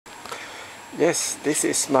Yes, this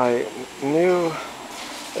is my new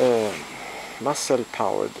muscle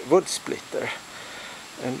powered wood splitter,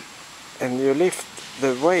 and you lift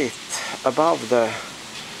the weight above the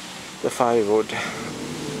firewood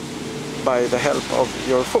by the help of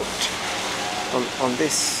your foot on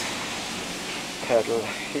this pedal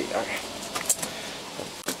here.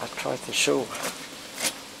 I try to show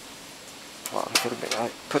while filming.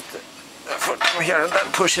 I put the foot here and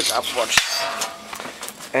then push it upwards,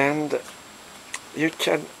 and you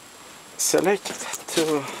can select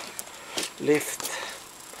to lift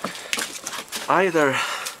either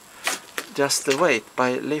just the weight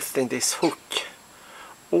by lifting this hook,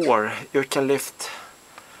 or you can lift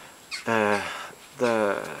the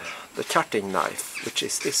cutting knife, which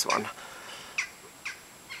is this one.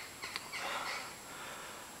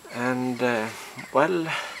 And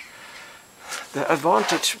well, the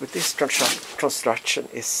advantage with this construction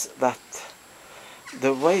is that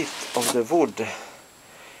the weight of the wood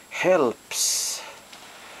helps.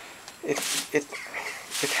 It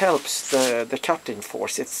helps the cutting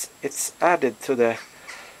force. It's added to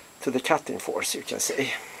the cutting force, you can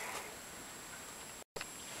say.